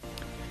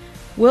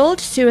World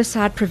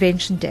Suicide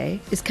Prevention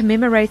Day is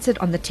commemorated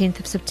on the 10th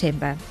of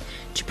September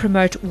to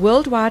promote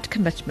worldwide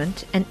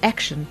commitment and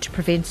action to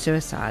prevent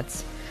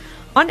suicides.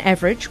 On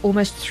average,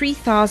 almost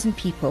 3,000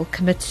 people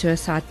commit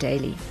suicide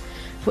daily.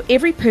 For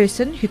every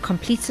person who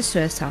completes a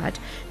suicide,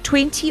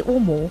 20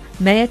 or more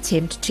may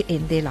attempt to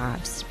end their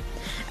lives.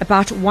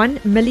 About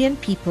 1 million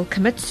people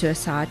commit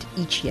suicide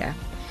each year.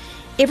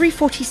 Every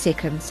 40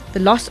 seconds, the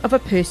loss of a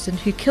person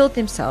who killed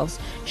themselves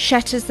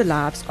shatters the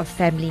lives of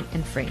family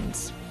and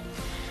friends.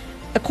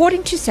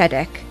 According to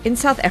SADAC, in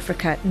South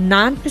Africa,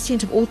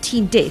 9% of all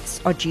teen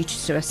deaths are due to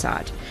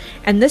suicide,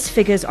 and this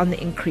figure is on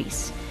the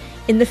increase.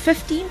 In the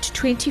 15 to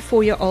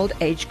 24-year-old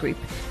age group,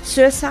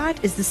 suicide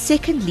is the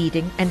second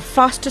leading and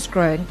fastest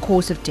growing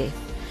cause of death.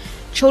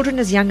 Children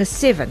as young as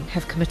 7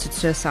 have committed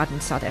suicide in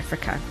South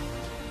Africa.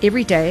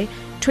 Every day,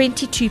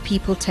 22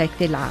 people take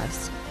their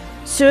lives.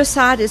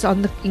 Suicide is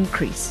on the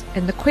increase,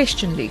 and the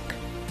question, Luke,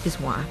 is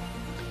why?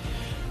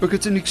 Look,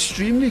 it's an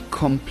extremely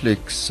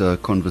complex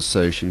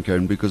conversation,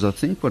 Karen, because I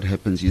think what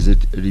happens is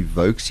it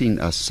evokes in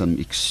us some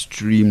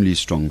extremely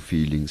strong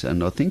feelings.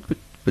 And I think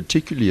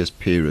particularly as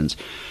parents,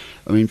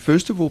 I mean,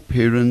 first of all,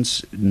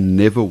 parents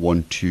never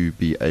want to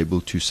be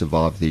able to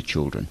survive their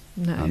children.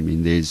 No. I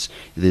mean,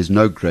 there's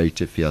no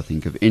greater fear, I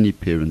think, of any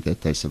parent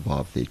that they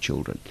survive their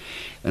children.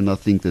 And I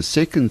think the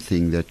second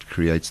thing that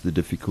creates the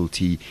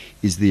difficulty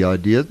is the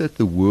idea that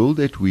the world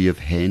that we have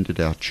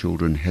handed our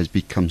children has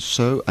become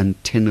so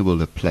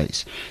untenable a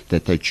place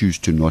that they choose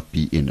to not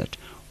be in it,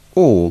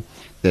 or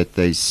that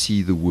they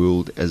see the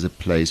world as a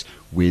place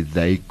where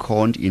they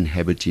can't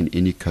inhabit in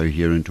any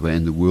coherent way,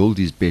 and the world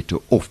is better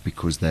off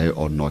because they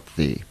are not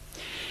there.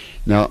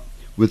 Now,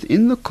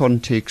 within the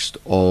context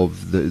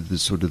of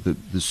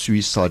the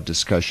suicide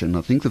discussion,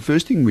 I think the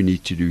first thing we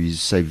need to do is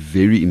say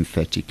very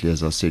emphatically,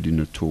 as I said in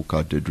a talk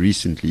I did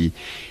recently,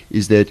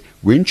 is that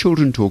when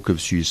children talk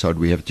of suicide,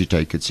 we have to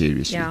take it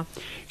seriously. Yeah.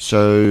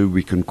 So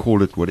we can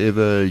call it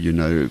whatever,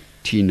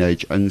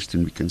 teenage angst,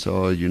 and we can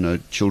say,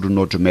 children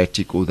are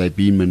dramatic or they're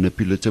being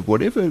manipulative,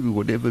 whatever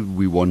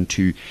we want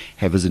to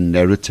have as a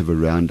narrative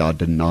around our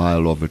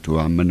denial of it or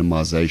our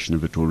minimization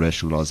of it or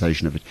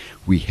rationalization of it.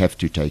 We have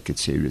to take it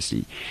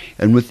seriously.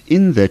 And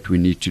within that, we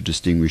need to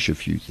distinguish a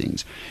few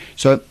things.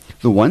 So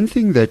the one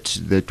thing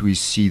that we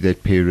see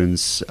that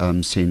parents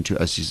send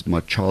to us is,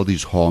 my child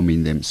is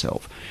harming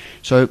themselves.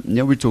 So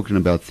now we're talking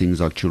about things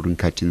like children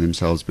cutting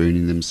themselves,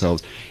 burning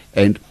themselves,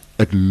 and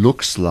it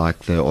looks like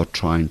they are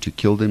trying to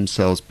kill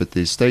themselves, but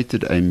their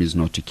stated aim is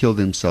not to kill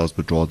themselves,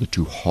 but rather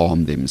to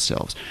harm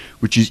themselves,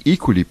 which is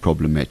equally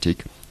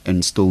problematic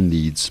and still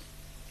needs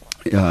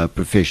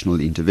professional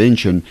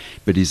intervention,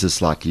 but is a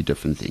slightly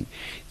different thing.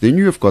 Then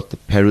you have got the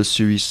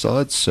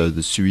parasuicides, so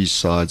the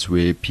suicides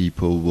where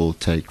people will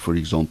take, for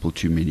example,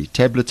 too many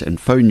tablets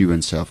and phone you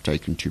and say, I've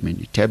taken too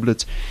many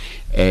tablets,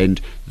 and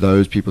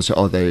those people say,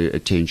 they're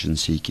attention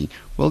seeking.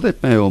 Well,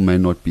 that may or may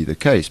not be the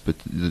case, but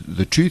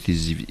the truth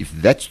is, if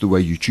that's the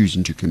way you're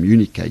choosing to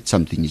communicate,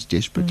 something is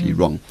desperately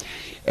wrong.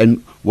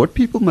 And what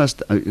people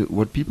must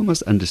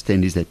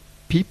understand is that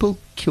people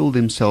kill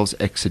themselves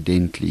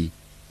accidentally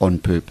on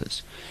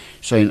purpose.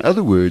 So in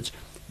other words,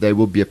 there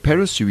will be a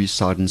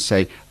parasuicide and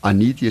say, I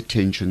need the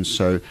attention,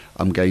 so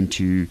I'm going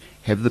to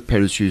have the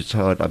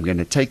parasuicide, I'm going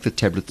to take the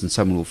tablet and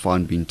someone will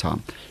find me in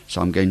time.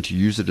 So I'm going to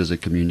use it as a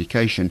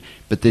communication,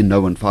 but then no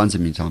one finds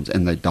them in time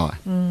and they die.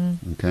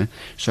 Okay?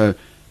 So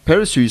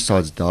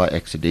parasuicides die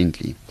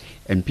accidentally,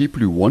 and people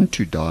who want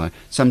to die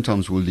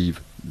sometimes will leave.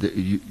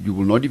 You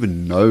will not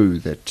even know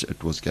that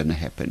it was going to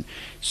happen.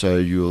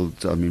 So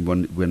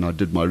when I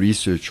did my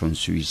research on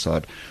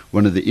suicide,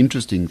 one of the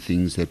interesting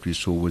things that we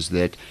saw was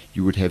that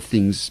you would have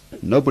things,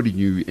 nobody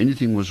knew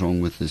anything was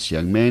wrong with this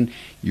young man.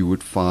 You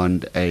would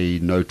find a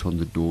note on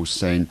the door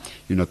saying,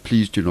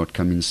 please do not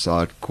come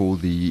inside, call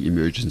the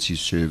emergency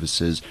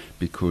services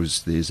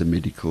because there's a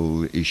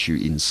medical issue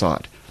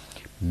inside.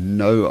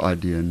 No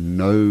idea,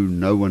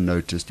 no one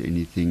noticed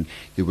anything.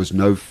 There was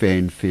no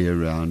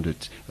fanfare around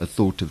it. A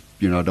thought of,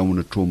 I don't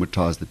want to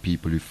traumatize the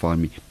people who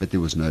find me, but there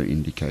was no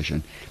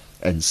indication.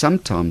 And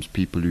sometimes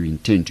people who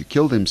intend to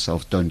kill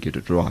themselves don't get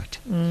it right.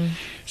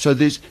 So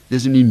there's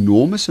an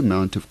enormous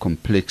amount of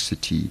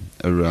complexity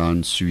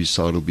around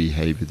suicidal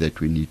behavior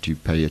that we need to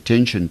pay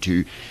attention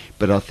to.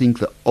 But I think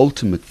the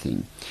ultimate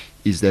thing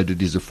is that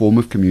it is a form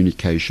of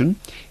communication,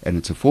 and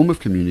it's a form of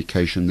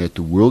communication that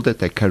the world that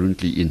they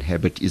currently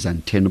inhabit is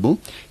untenable.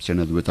 So in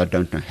other words, I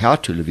don't know how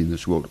to live in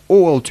this world,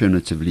 or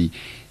alternatively,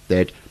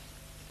 that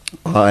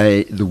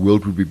the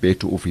world would be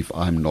better off if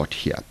I'm not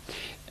here.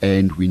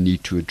 And we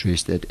need to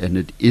address that, and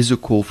it is a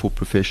call for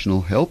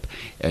professional help,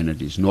 and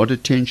it is not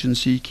attention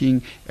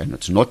seeking, and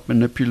it's not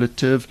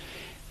manipulative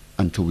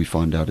until we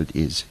find out it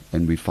is,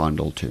 and we find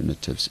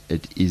alternatives.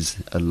 It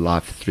is a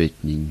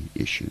life-threatening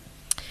issue.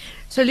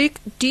 So, Luke,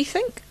 do you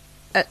think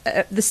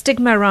the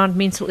stigma around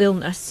mental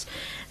illness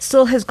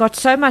still has got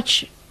so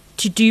much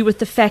to do with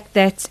the fact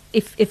that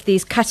if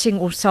there's cutting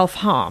or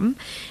self-harm,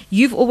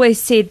 you've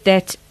always said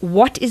that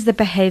what is the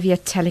behavior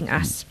telling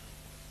us?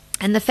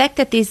 And the fact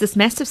that there's this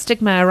massive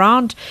stigma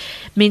around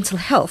mental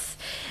health,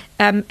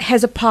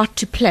 has a part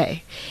to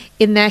play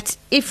in that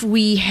if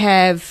we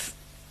have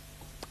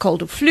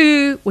cold or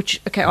flu,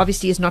 which, okay,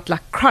 obviously is not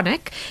like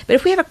chronic, but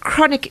if we have a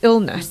chronic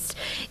illness,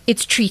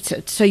 it's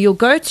treated. So you'll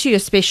go to a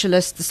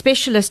specialist, the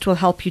specialist will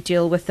help you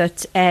deal with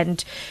it,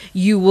 and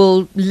you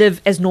will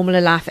live as normal a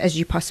life as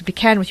you possibly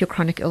can with your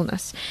chronic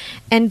illness.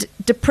 And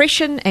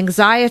depression,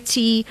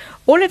 anxiety,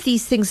 all of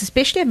these things,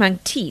 especially among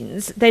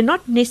teens, they're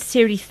not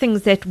necessarily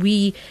things that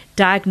we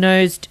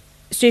diagnosed,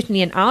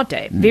 certainly in our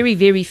day. Very,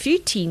 very few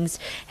teens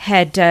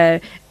had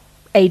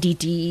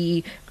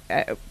ADD,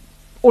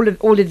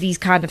 all of these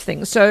kind of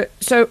things. So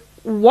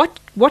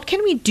what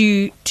can we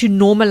do to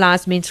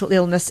normalize mental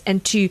illness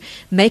and to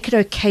make it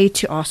okay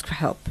to ask for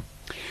help?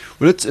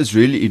 Well, it's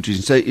really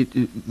interesting. So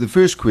the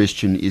first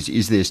question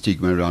is there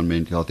stigma around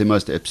mental health? There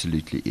most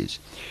absolutely is.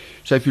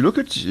 So if you look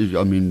at,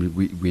 I mean,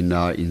 we're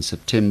now in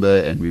September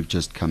and we've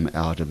just come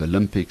out of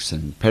Olympics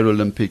and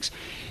Paralympics.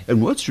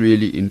 And what's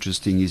really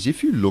interesting is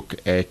if you look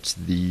at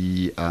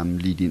the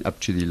leading up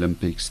to the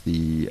Olympics,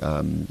 the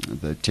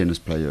tennis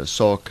player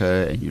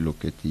Osaka, and you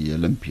look at the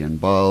Olympian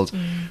Biles,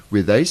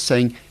 where they're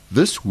saying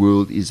this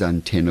world is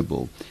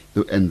untenable.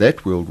 And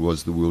that world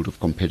was the world of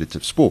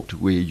competitive sport,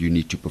 where you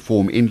need to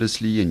perform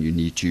endlessly and you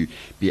need to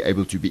be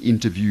able to be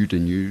interviewed,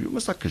 and you're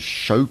almost like a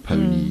show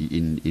pony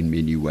in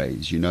many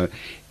ways, you know.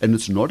 And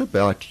it's not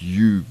about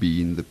you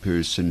being the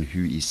person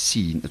who is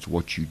seen, it's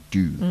what you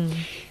do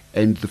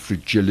and the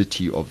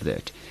fragility of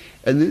that.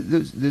 And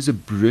there's a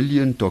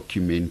brilliant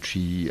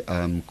documentary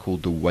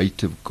called The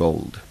Weight of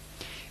Gold.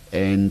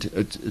 And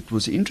it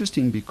was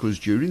interesting because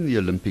during the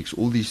Olympics,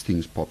 all these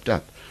things popped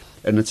up.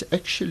 And it's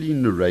actually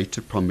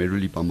narrated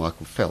primarily by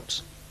Michael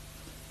Phelps.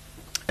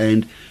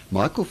 And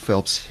Michael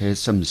Phelps has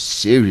some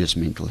serious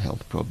mental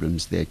health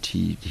problems that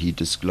he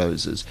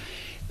discloses.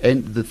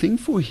 And the thing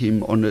for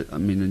him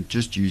and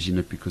just using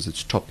it because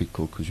it's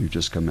topical, because we've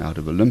just come out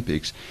of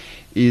Olympics,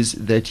 is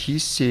that he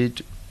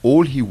said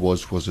all he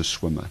was a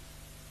swimmer.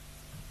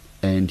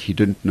 And he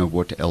didn't know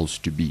what else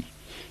to be.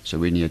 So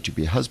when he had to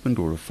be a husband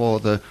or a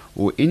father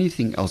or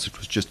anything else, it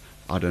was just,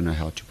 I don't know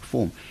how to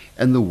perform.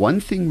 And the one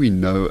thing we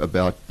know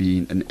about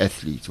being an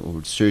athlete,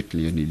 or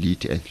certainly an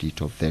elite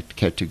athlete of that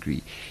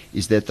category,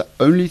 is that the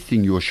only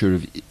thing you're sure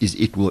of is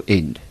it will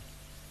end.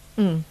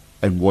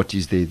 And what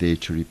is there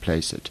to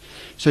replace it?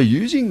 So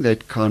using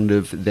that kind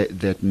of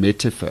that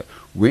metaphor,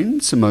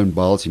 when Simone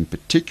Biles in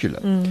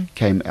particular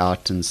came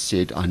out and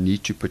said, I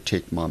need to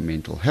protect my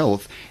mental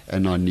health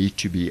and I need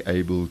to be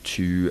able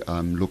to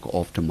look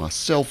after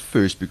myself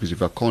first, because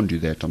if I can't do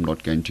that, I'm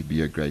not going to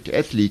be a great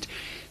athlete.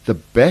 The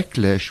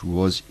backlash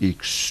was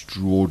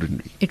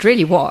extraordinary. It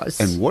really was.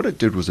 And what it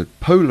did was it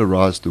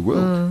polarized the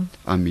world.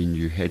 I mean,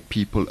 you had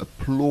people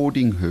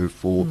applauding her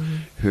for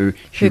her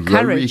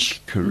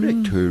heroic,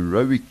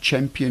 heroic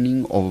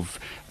championing of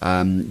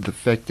the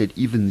fact that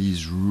even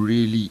these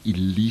really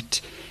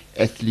elite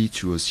athletes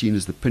who are seen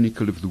as the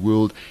pinnacle of the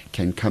world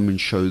can come and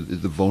show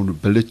the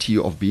vulnerability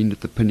of being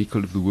at the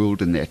pinnacle of the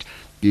world, and that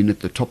being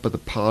at the top of the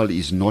pile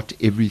is not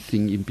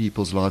everything in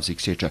people's lives,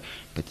 etc.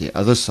 But the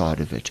other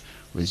side of it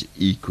was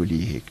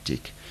equally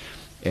hectic.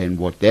 And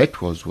what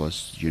that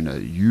was, you know,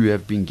 you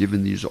have been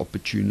given these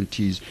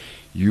opportunities,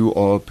 you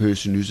are a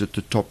person who's at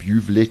the top,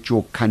 you've let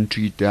your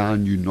country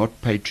down, you're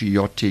not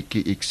patriotic,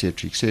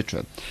 etc.,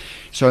 etc.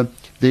 So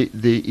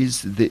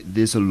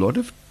there's a lot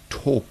of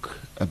talk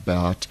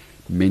about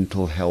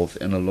mental health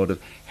and a lot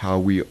of how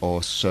we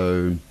are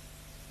so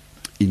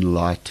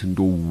enlightened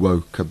or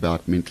woke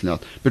about mental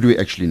health, but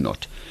we're actually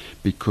not.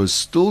 Because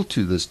still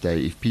to this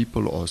day, if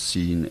people are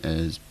seen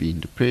as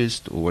being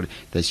depressed or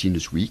they're seen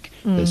as weak,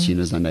 they're seen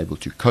as unable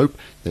to cope,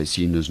 they're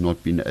seen as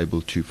not being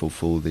able to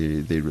fulfill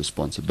their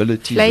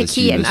responsibilities,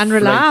 flaky and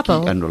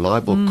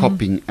unreliable,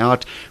 copping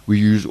out. We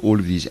use all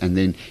of these, and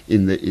then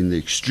in the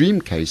extreme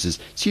cases,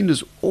 seen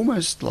as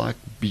almost like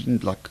being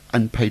like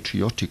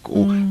unpatriotic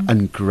or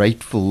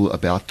ungrateful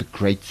about the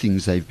great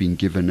things they've been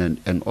given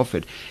and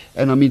offered.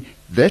 And I mean,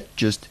 that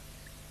just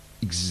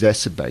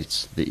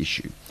exacerbates the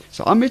issue.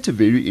 So I met a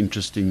very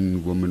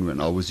interesting woman when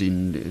I was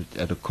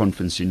at a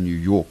conference in New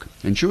York,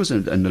 and she was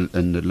an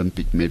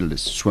Olympic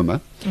medalist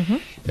swimmer,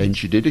 and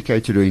she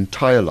dedicated her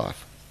entire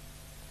life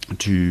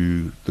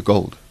to the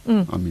gold.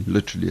 I mean,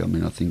 literally,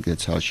 I think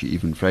that's how she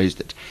even phrased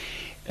it.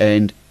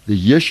 And the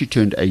year she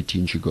turned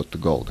 18, she got the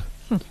gold.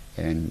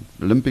 And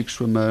Olympic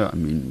swimmer, I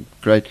mean,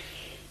 great.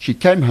 She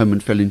came home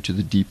and fell into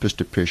the deepest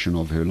depression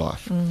of her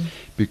life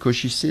because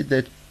she said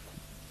that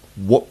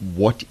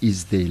what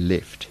is there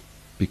left?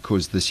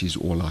 Because this is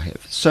all I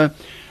have. So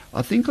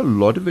I think a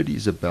lot of it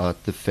is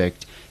about the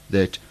fact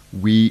that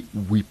we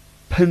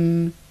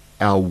pin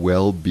our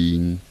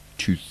well-being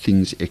to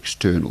things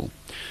external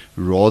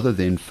rather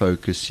than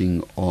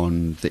focusing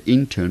on the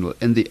internal.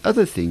 And the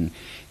other thing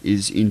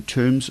is, in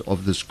terms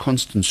of this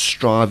constant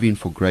striving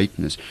for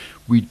greatness,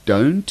 we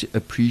don't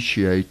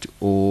appreciate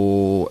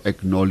or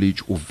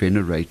acknowledge or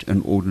venerate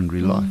an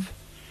ordinary life.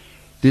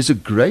 There's a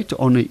great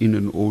honor in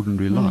an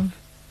ordinary life.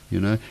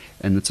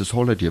 and it's this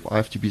whole idea of I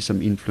have to be some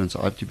influencer,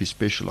 I have to be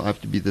special, I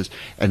have to be this,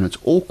 and it's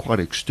all quite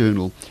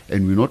external,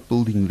 and we're not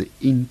building the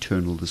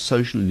internal, the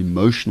social and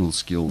emotional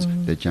skills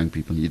that young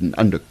people need. And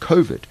under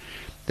COVID,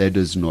 that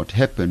has not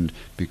happened,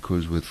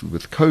 because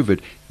with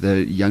COVID,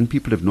 the young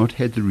people have not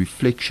had the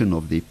reflection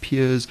of their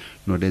peers,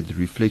 not had the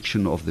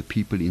reflection of the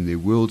people in their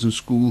worlds in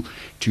school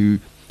to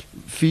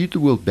feed the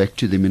world back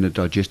to them in a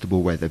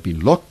digestible way. They've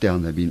been locked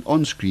down, they've been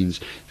on screens,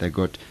 they've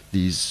got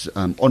these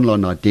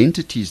online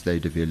identities they're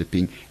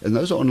developing, and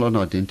those online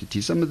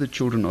identities, some of the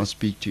children I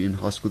speak to in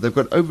high school, they've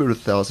got over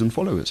 1,000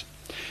 followers.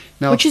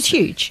 Now, which is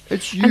huge.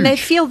 It's huge. And they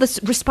feel this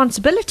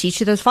responsibility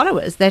to those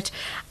followers that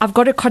I've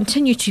got to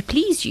continue to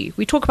please you.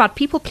 We talk about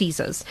people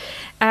pleasers.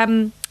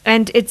 And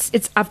it's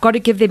I've got to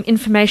give them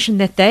information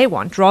that they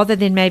want rather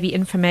than maybe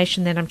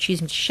information that I'm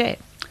choosing to share.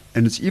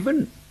 And it's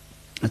even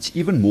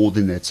more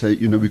than that. So,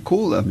 we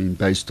call,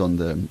 based on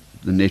the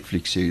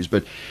Netflix series,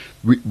 but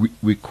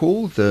we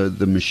call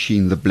the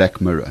machine the Black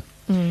Mirror.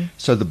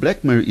 So the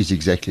Black Mirror is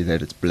exactly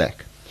that, it's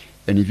black.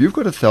 And if you've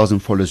got 1,000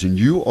 followers and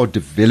you are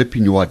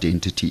developing your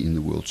identity in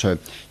the world, so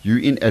you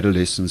in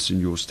adolescence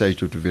and your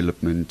stage of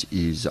development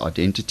is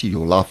identity,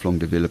 your lifelong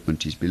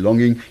development is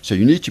belonging, so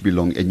you need to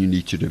belong and you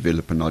need to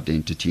develop an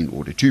identity in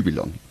order to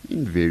belong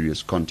in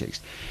various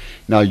contexts.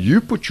 Now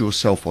you put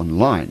yourself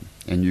online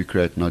and you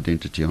create an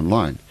identity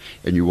online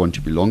and you want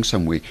to belong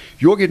somewhere,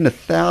 you're getting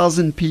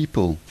 1,000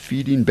 people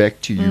feeding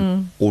back to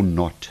you or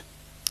not.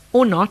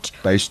 Or not.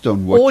 Based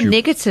on what or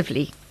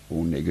negatively.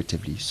 Or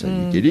negatively. So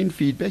you get in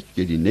feedback,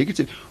 you get in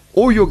negative,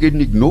 or you're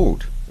getting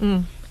ignored.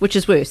 Which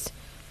is worse.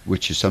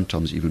 Which is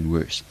sometimes even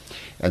worse.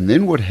 And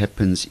then what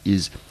happens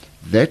is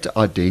that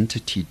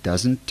identity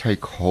doesn't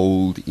take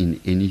hold in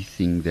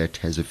anything that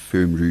has a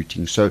firm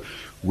rooting. So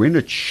when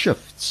it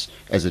shifts,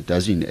 as it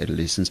does in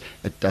adolescence,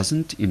 it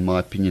doesn't, in my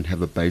opinion,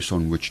 have a base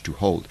on which to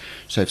hold.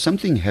 So if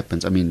something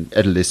happens,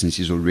 adolescence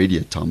is already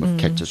a time of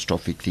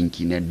catastrophic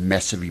thinking and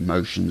massive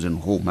emotions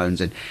and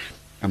hormones, and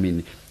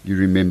you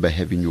remember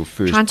having your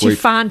first trying to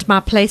find my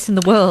place in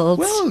the world.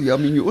 Well,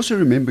 you also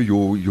remember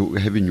your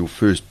having your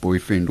first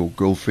boyfriend or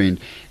girlfriend,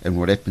 and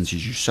what happens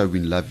is you're so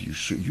in love,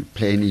 you're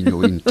planning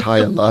your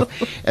entire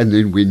life, and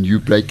then when you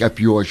break up,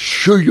 you are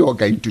sure you are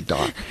going to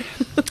die.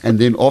 And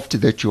then after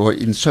that, you are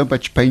in so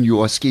much pain, you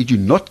are scared you're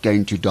not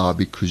going to die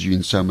because you're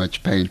in so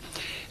much pain.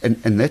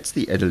 And that's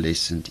the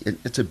adolescent.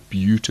 It's a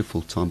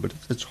beautiful time, but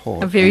it's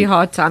hard. A very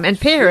hard time. And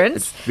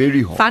parents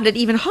very hard. Find it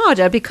even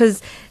harder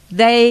because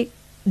they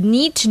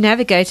need to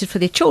navigate it for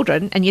their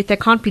children, and yet they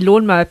can't be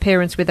lawnmower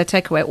parents where they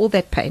take away all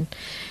that pain,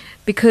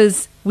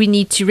 because we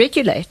need to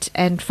regulate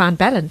and find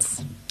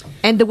balance.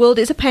 And the world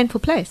is a painful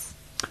place.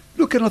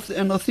 Look, and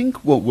I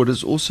think what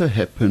has also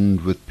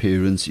happened with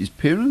parents is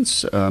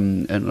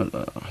and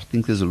I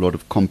think there's a lot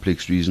of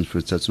complex reasons for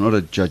it, so it's not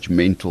a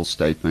judgmental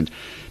statement,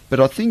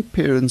 but I think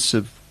parents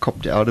have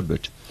copped out a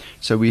bit.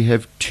 So we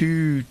have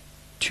two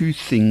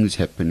things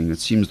happening. It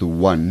seems the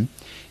one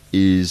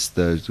is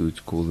what we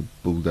call the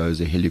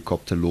bulldozer,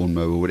 helicopter,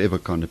 lawnmower, whatever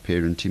kind of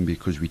parenting,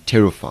 because we're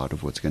terrified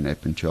of what's going to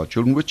happen to our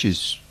children, which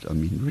is,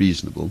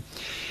 reasonable.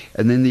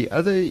 And then the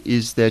other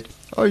is that,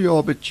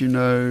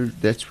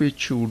 but that's where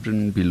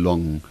children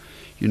belong.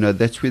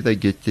 That's where they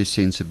get their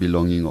sense of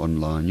belonging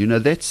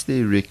online. That's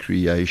their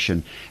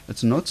recreation.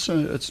 It's not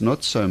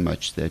so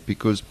much that,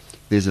 because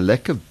there's a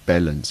lack of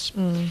balance.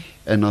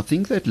 And I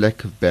think that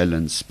lack of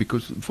balance,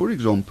 because, for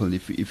example,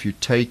 if you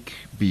take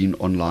being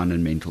online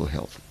and mental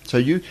health, so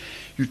you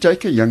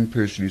take a young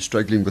person who's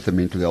struggling with a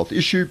mental health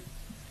issue,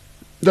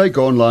 they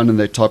go online and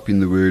they type in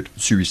the word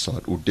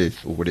suicide or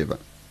death or whatever,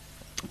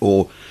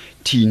 or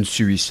teen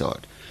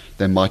suicide.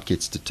 They might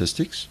get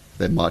statistics,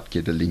 they might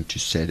get a link to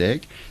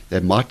SADAG, they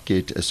might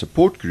get a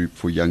support group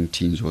for young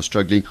teens who are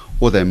struggling,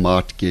 or they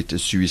might get a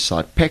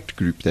suicide pact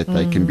group that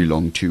they can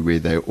belong to, where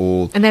they're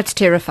all... And that's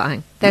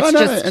terrifying. That's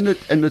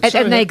and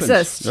they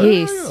exist,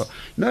 yes.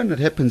 And it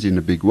happens in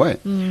a big way.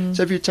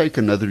 So if you take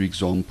another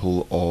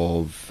example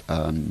of,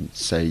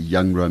 say,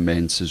 young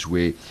romances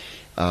where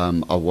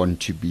I want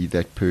to be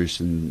that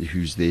person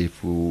who's there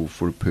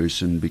for a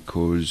person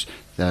because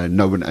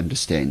no one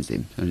understands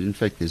them. And in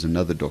fact, there's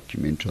another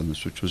documentary on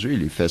this which was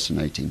really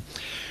fascinating,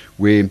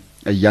 where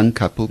a young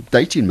couple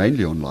dating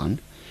mainly online,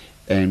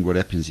 and what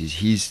happens is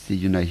he's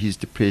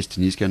depressed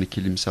and he's going to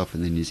kill himself,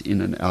 and then he's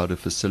in and out of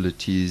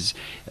facilities,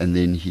 and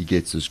then he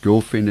gets this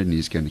girlfriend and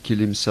he's going to kill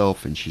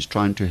himself, and she's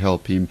trying to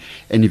help him,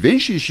 and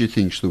eventually she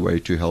thinks the way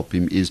to help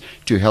him is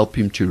to help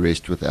him to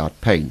rest without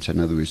pain, so in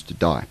other words, to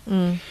die.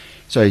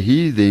 So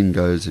he then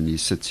goes and he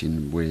sits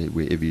in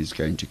wherever he's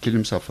going to kill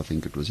himself. I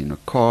think it was in a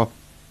car.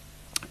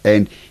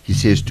 And he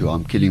says to her,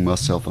 I'm killing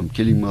myself.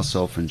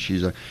 And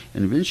she's and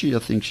eventually I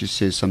think she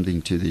says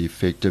something to the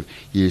effect of,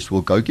 yes,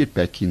 well, go get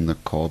back in the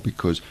car,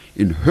 because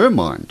in her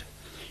mind,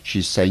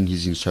 she's saying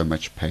he's in so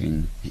much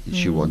pain,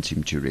 she wants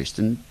him to rest.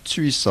 And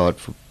suicide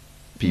for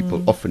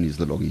people often is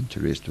the longing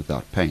to rest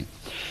without pain.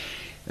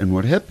 And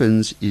what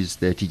happens is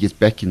that he gets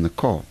back in the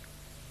car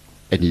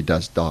and he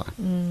does die.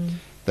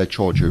 They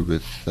charge her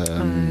with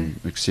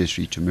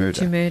accessory to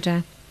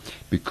murder.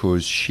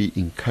 because she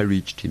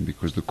encouraged him,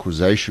 because the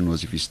causation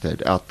was if he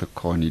stayed out the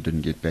car and he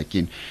didn't get back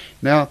in.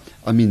 Now,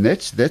 I mean,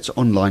 that's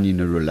online in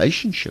a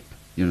relationship.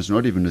 You know, it's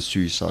not even a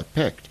suicide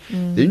pact.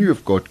 Then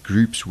you've got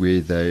groups where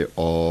they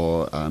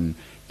are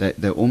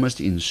they're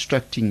almost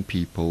instructing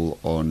people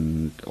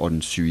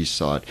on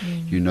suicide.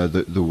 You know,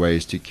 the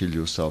ways to kill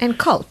yourself. And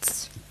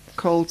cults.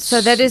 Cults. So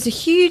that is a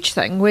huge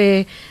thing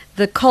where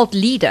the cult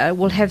leader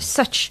will have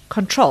such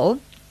control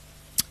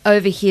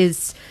over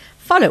his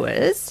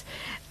followers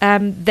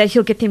that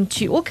he'll get them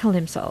to all kill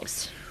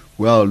themselves.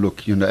 Well,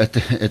 look, you know,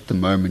 at the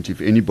moment, if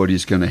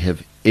anybody's going to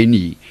have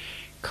any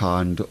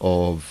kind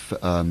of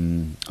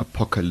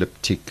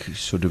apocalyptic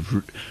sort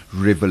of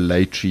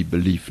revelatory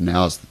belief,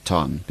 now's the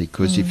time.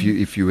 Because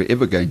if you were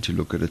ever going to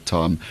look at a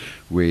time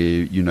where,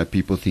 you know,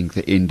 people think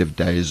the end of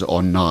days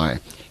are nigh,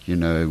 you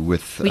know,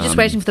 with we're just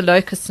waiting for the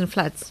locusts and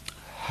floods.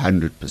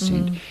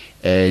 100%.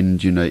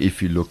 And, you know,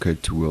 if you look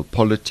at world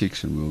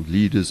politics and world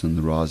leaders and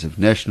the rise of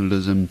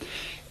nationalism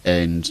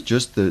and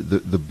just the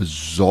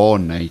bizarre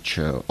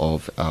nature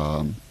of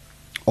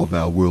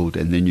our world,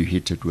 and then you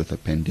hit it with a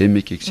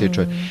pandemic,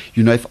 etc.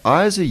 You know, if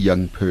I as a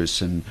young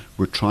person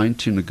were trying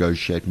to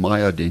negotiate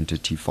my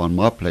identity, find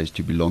my place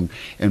to belong,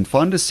 and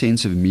find a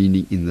sense of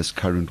meaning in this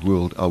current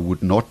world, I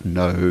would not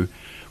know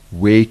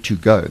where to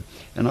go.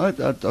 And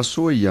I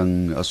saw a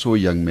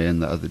young man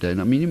the other day, and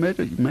I mean, he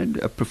made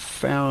a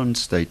profound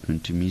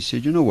statement to me. He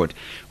said, "You know what?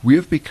 We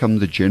have become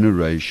the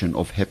generation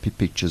of happy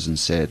pictures and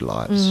sad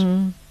lives."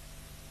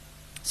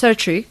 So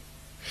true.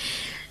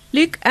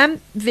 Luke,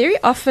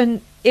 very often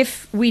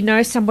if we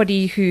know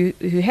somebody who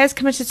has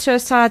committed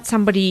suicide,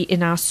 somebody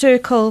in our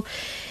circle,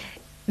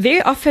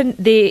 very often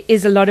there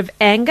is a lot of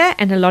anger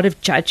and a lot of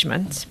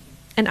judgment.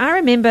 And I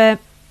remember,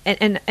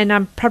 and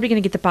I'm probably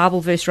going to get the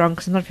Bible verse wrong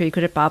because I'm not very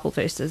good at Bible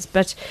verses,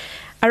 but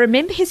I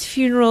remember his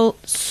funeral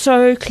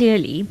so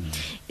clearly.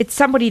 It's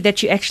somebody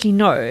that you actually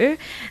know,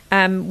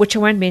 which I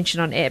won't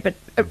mention on air, but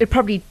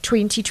probably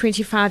 20,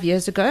 25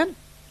 years ago.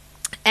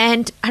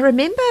 And I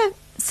remember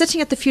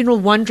sitting at the funeral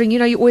wondering, you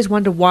know, you always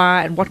wonder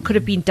why and what could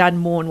have been done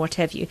more and what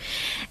have you.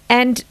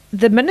 And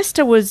the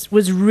minister was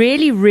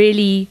really,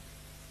 really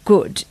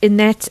good in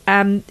that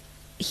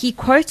he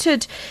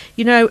quoted,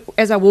 you know,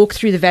 as I walk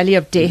through the valley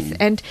of death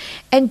and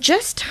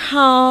just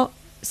how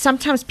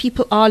sometimes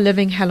people are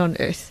living hell on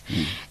earth.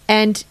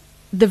 And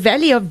the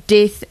valley of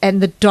death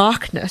and the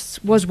darkness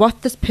was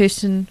what this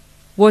person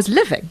was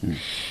living.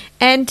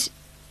 And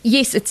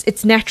yes,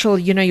 it's natural,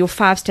 you know, your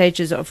 5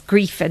 stages of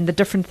grief and the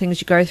different things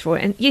you go through.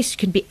 And yes, you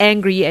can be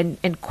angry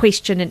and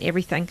question and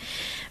everything.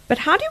 But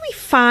how do we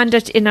find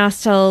it in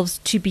ourselves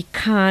to be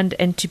kind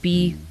and to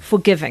be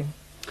forgiving?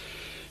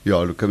 Yeah,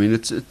 look, I mean,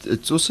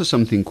 it's also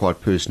something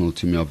quite personal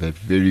to me. I've had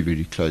very,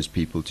 very close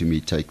people to me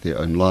take their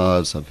own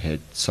lives. I've had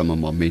some of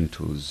my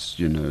mentors,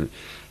 you know,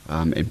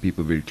 and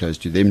people very close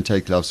to them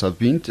take lives. So I've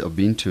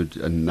been to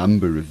a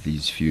number of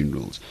these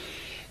funerals.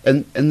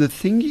 And the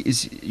thing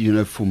is, you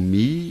know, for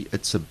me,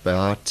 it's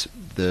about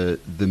the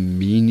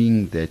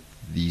meaning that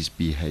these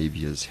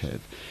behaviors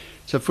have.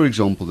 So, for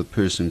example, the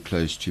person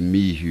close to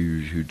me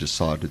who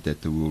decided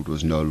that the world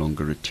was no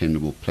longer a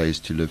tenable place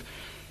to live,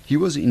 he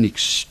was in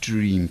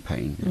extreme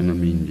pain. And I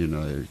mean, you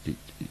know,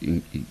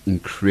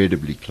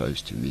 incredibly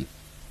close to me.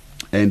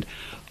 And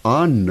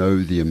I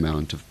know the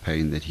amount of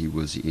pain that he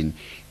was in.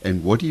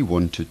 And what he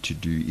wanted to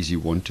do is he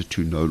wanted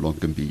to no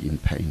longer be in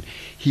pain.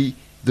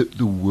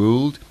 The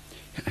world...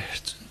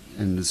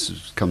 and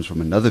this comes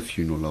from another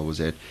funeral I was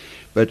at,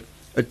 but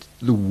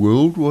the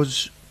world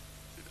was,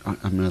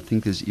 I mean, I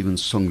think there's even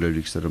song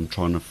lyrics that I'm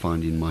trying to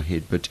find in my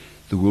head, but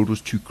the world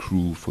was too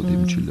cruel for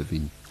them to live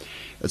in.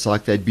 It's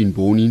like they'd been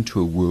born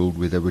into a world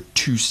where they were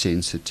too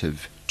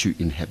sensitive to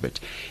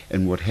inhabit.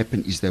 And what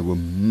happened is they were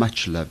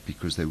much loved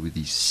because they were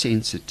these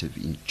sensitive,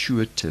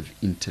 intuitive,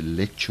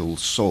 intellectual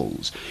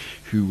souls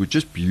who were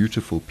just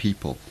beautiful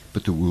people,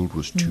 but the world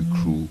was too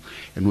cruel.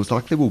 And it was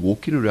like they were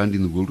walking around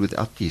in the world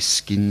without their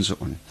skins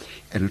on,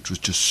 and it was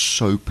just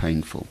so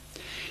painful.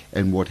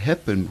 And what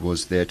happened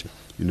was that,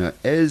 you know,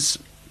 as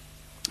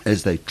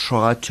they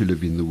tried to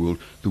live in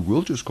the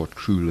world just got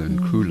crueler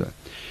and crueler.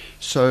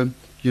 So,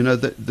 you know,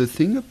 the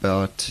thing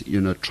about,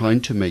 you know,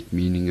 trying to make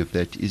meaning of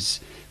that is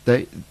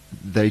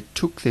they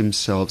took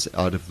themselves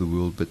out of the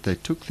world, but they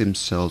took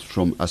themselves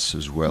from us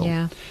as well.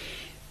 Yeah.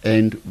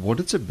 And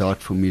what it's about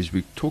for me is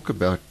we talk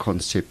about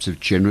concepts of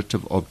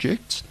generative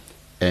objects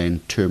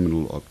and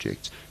terminal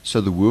objects.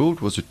 So the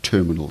world was a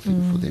terminal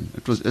thing for them.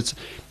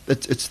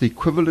 It's the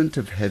equivalent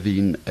of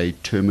having a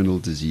terminal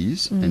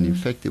disease. And in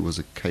fact, there was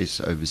a case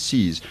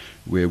overseas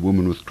where a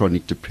woman with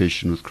chronic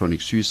depression, with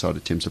chronic suicide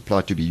attempts,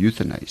 applied to be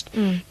euthanized.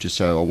 To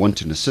say, I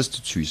want an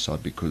assisted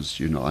suicide because,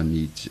 you know, I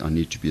need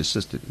to be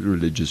assisted,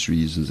 religious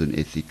reasons and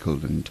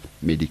ethical and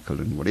medical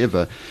and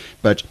whatever.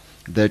 But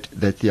that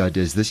the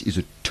idea is this is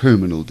a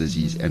terminal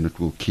disease and it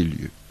will kill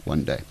you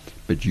one day.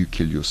 But you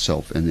kill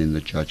yourself, and then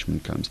the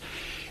judgment comes.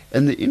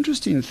 And the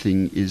interesting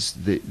thing is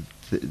the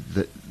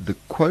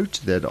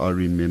quote that I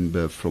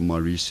remember from my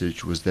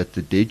research was that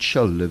the dead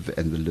shall live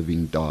and the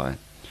living die.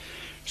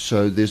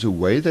 So there's a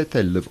way that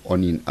they live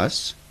on in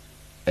us,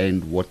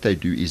 and what they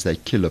do is they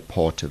kill a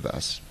part of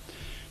us.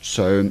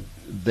 So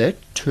that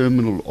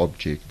terminal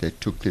object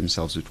that took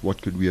themselves at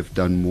what could we have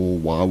done more,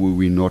 why were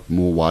we not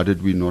more, why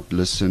did we not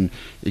listen,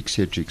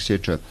 etc.,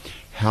 etc.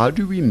 How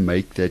do we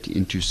make that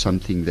into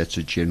something that's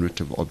a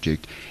generative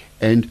object?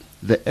 And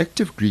the act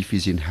of grief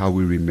is in how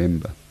we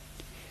remember,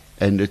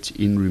 and it's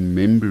in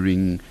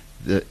remembering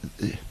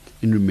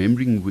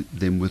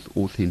them with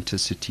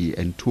authenticity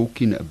and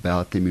talking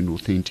about them in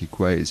authentic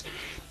ways.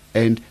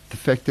 And the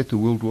fact that the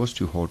world was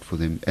too hard for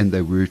them and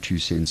they were too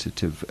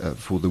sensitive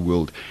for the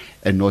world,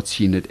 and not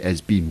seeing it as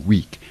being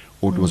weak,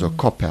 or it was a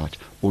cop-out,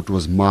 or it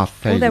was my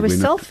failure. Or they were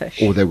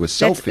selfish. Or they were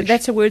selfish.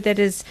 That's a word that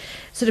is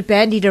sort of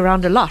bandied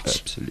around a lot.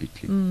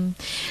 Absolutely.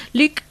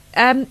 Luke,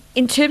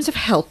 in terms of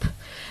help,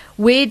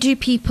 where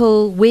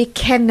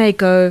can they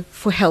go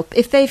for help?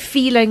 If they're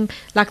feeling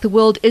like the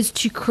world is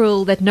too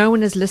cruel, that no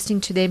one is listening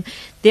to them,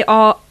 there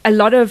are a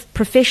lot of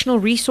professional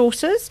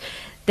resources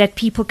that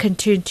people can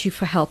turn to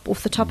for help.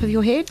 Off the top of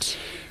your head?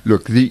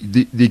 Look,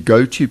 the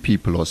go-to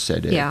people are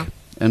SADAG. Yeah.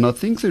 And I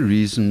think the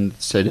reason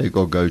SADAG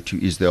are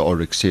go-to is they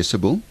are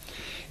accessible,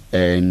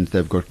 and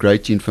they've got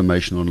great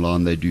information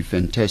online. They do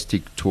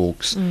fantastic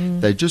talks.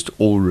 They're just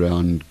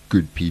all-round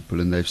good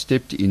people, and they've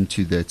stepped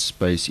into that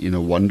space in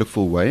a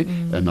wonderful way,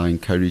 and I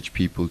encourage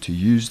people to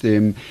use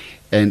them.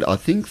 And I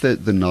think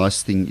that the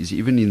nice thing is,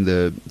 even in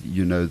the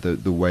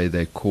way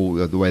they call,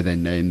 the way they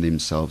name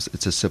themselves,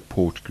 it's a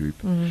support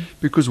group.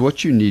 Because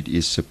what you need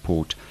is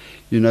support.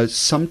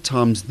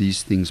 Sometimes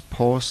these things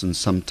pass and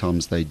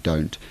sometimes they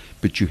don't.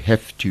 But you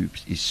have to,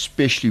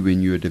 especially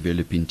when you're a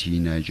developing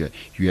teenager,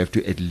 you have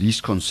to at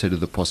least consider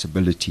the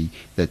possibility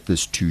that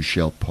this too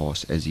shall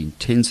pass, as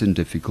intense and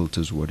difficult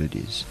as what it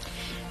is.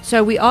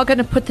 So we are going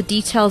to put the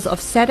details of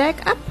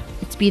SADAG up.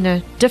 It's been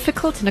a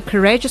difficult and a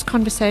courageous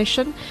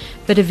conversation,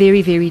 but a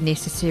very, very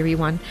necessary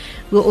one.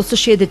 We'll also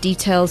share the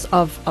details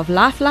of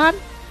Lifeline.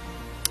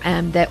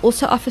 They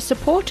also offer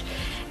support.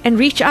 And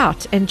reach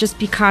out and just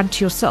be kind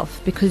to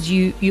yourself, because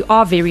you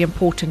are very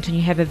important and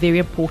you have a very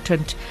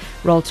important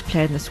role to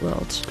play in this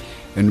world.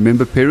 And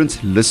remember, parents,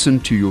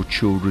 listen to your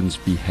children's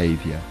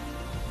behavior.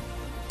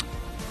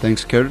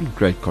 Thanks, Karen.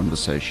 Great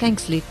conversation.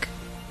 Thanks, Luke.